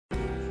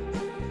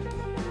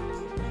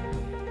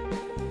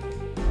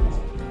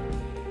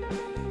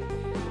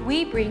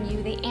we bring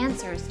you the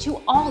answers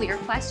to all your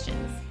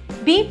questions.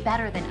 Be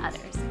better than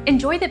others.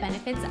 Enjoy the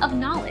benefits of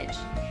knowledge.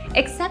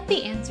 Accept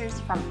the answers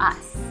from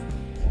us.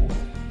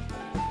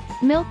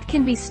 Milk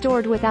can be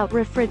stored without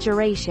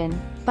refrigeration,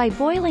 by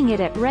boiling it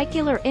at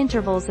regular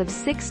intervals of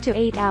 6 to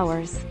 8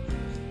 hours.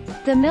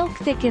 The milk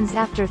thickens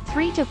after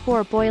 3 to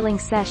 4 boiling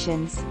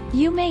sessions.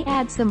 You may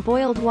add some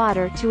boiled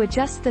water to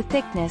adjust the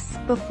thickness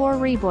before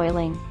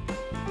reboiling.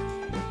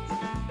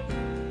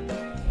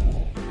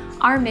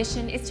 Our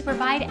mission is to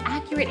provide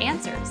accurate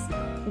answers.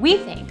 We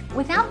think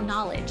without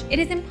knowledge, it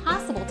is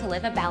impossible to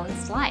live a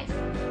balanced life.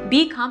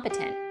 Be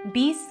competent,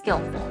 be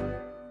skillful.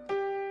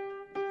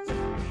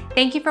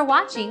 Thank you for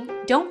watching.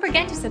 Don't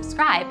forget to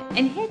subscribe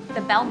and hit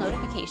the bell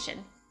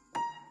notification.